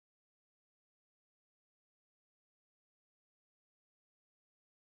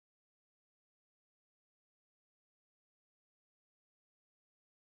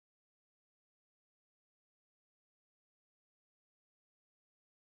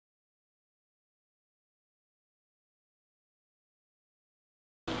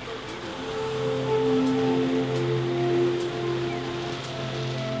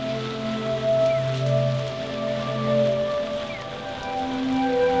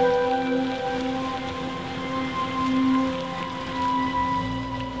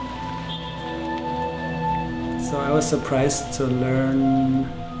So I was surprised to learn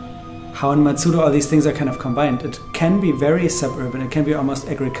how in Matsudo all these things are kind of combined. It can be very suburban, it can be almost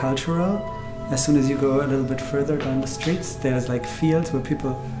agricultural. As soon as you go a little bit further down the streets, there's like fields where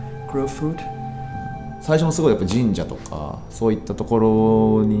people grow food. 最初もすごいやっぱ神社とかそういったとこ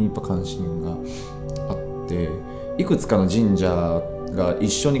ろにやっぱ関心があって、いくつかの神社が一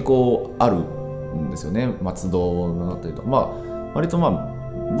緒にこうあるんですよね。松戸のだったりとか、割と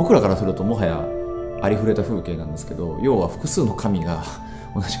僕らからするともはやありふれた風景なんですけど、要は複数の神が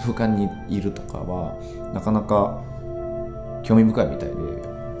同じ空間にいるとかはなかなか興味深いみたいで、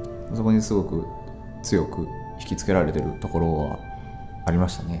そこにすごく強く引きつけられてるところはありま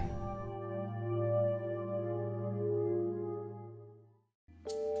したね。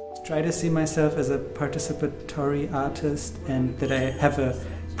Try to see myself as a participatory artist, and that I have a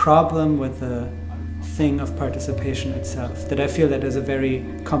problem with the thing of participation itself, that I feel that is a very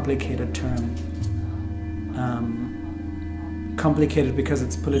complicated term. Complicated because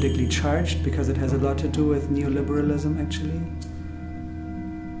it's politically charged, because it has a lot to do with neoliberalism actually.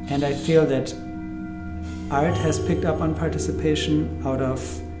 And I feel that art has picked up on participation out of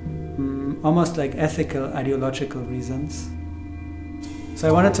almost like ethical, ideological reasons. So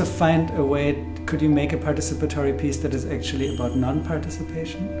I wanted to find a way, could you make a participatory piece that is actually about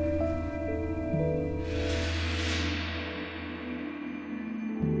non-participation?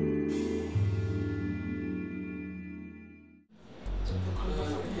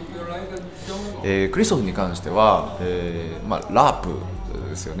 Kristofに関しては、ラープ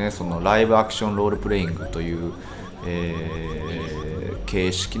ですよね。そのライブアクションロールプレイングという、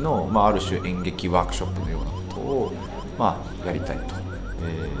形式の、ある種演劇ワークショップのようなことを、やりたいと。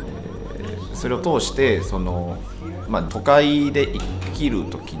それを通してその、都会で生きる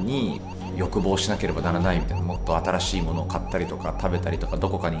時に欲望しなければならないみたいな、もっと新しいものを買ったりとか食べたりとか、ど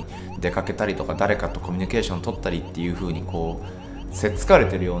こかに出かけたりとか、誰かとコミュニケーションを取ったりっていう風にこうせっつかれ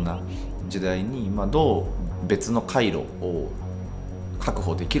てるような時代に、どう別の回路を確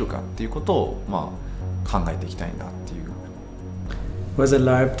保できるかっていうことを、考えていきたいなっていう。Was a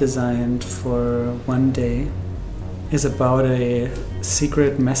LARP designed for one day is about a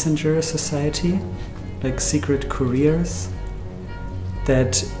secret messenger society, like secret couriers.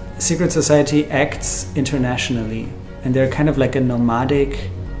 That secret society acts internationally, and they're kind of like a nomadic,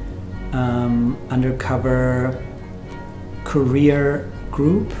 undercover courier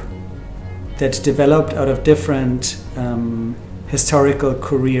group that developed out of different historical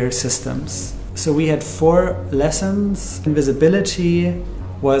courier systems. So we had 4 lessons. Invisibility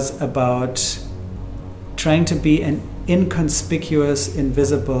was about trying to be an inconspicuous,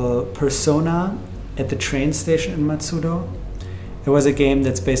 invisible persona at the train station in Matsudo. It was a game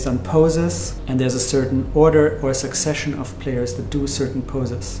that's based on poses, and there's a certain order or succession of players that do certain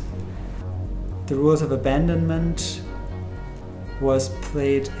poses. The rules of abandonment was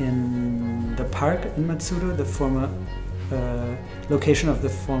played in the park in Matsudo, the former location of the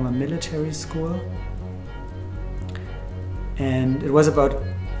former military school. And it was about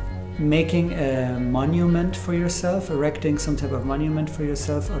making a monument for yourself, erecting some type of monument for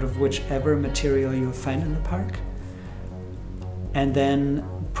yourself out of whichever material you'll find in the park, and then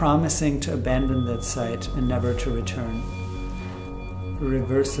promising to abandon that site and never to return.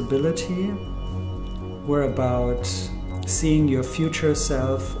 Reversibility were about seeing your future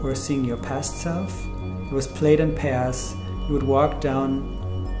self or seeing your past self. It was played in pairs. You would walk down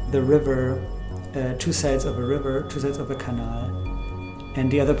the river, 2 sides of a river, 2 sides of a canal, and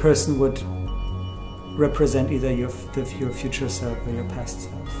the other person would represent either your future self or your past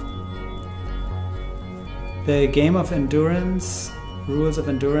self. The game of endurance, rules of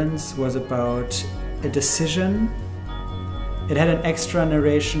endurance, was about a decision. It had an extra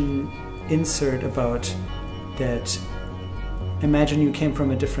narration insert about that. Imagine you came from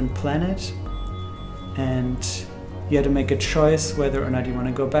a different planet and you had to make a choice whether or not you want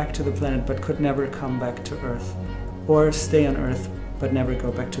to go back to the planet but could never come back to Earth, or stay on Earth but never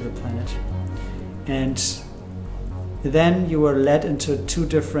go back to the planet. And then you were led into 2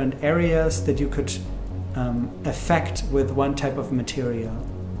 different areas that you could affect with one type of material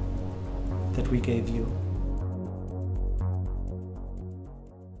that we gave you.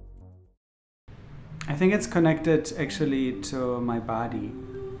 I think it's connected actually to my body.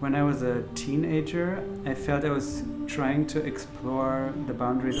 When I was a teenager, I felt I was trying to explore the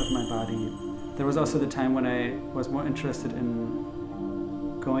boundaries of my body. There was also the time when I was more interested in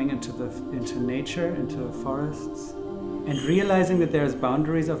going into nature, into forests, and realizing that there's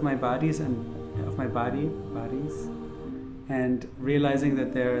boundaries of my bodies and of my bodies, and realizing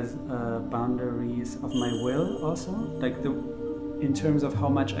that there's boundaries of my will also, like in terms of how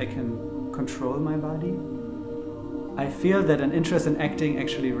much I can control my body. I feel that an interest in acting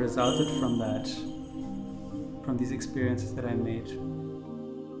actually resulted from that, from these experiences that I made.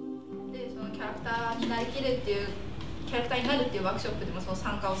 で、そのキャラクターになりきるっていう、キャラクターになるっていうワークショップでもその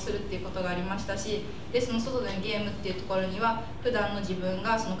参加をするっていうことがありましたし、でその外でのゲームっていうところには普段の自分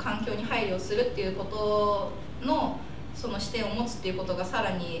がその環境に配慮するっていうことのその視点を持つっていうことがさ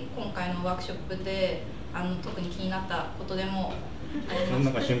らに今回のワークショップで特に気になったことでもあります。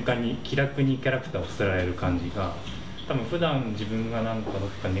なんか瞬間に気楽にキャラクターを捨てられる感じが、多分普段自分がなんかどっ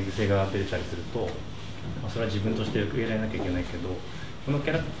か寝癖が出たりすると、それは自分として受け入れなきゃいけないけど、この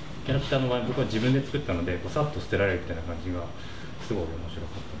キャラクターの場合僕は自分で作ったのでさっと捨てられるみたいな感じがすごい面白か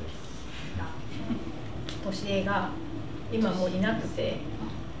ったです。年恵が今もういなくて、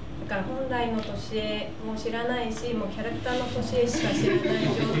だから本来の年恵も知らないし、もうキャラクターの年恵しか知らない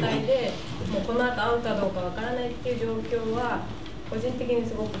状態でもうこの後会うかどうかわからないっていう状況は個人的に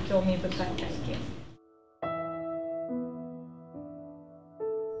すごく興味深い体験。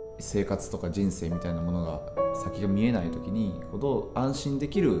生活とか人生みたいなものが先が見えない時にほど安心で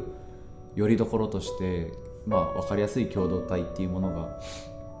きる拠り所として、分かりやすい共同体っていうものが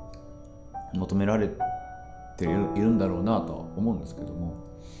求められているんだろうなとは思うんですけど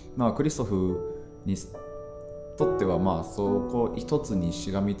も、クリストフにとってはそこ一つに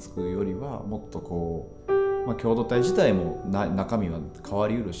しがみつくよりはもっと共同体自体も中身は変わ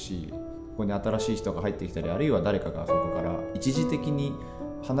りうるし、ここに新しい人が入ってきたり、あるいは誰かがそこから一時的に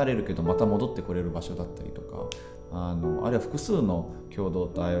離れるけどまた戻ってこれる場所だったりとか、あるいは複数の共同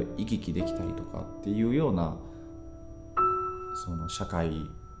体を行き来できたりとかっていうようなその社会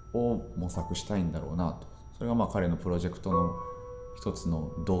を模索したいんだろうなと。それが彼のプロジェクトの一つ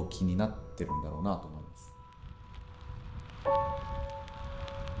の動機になってるんだろうなと思います。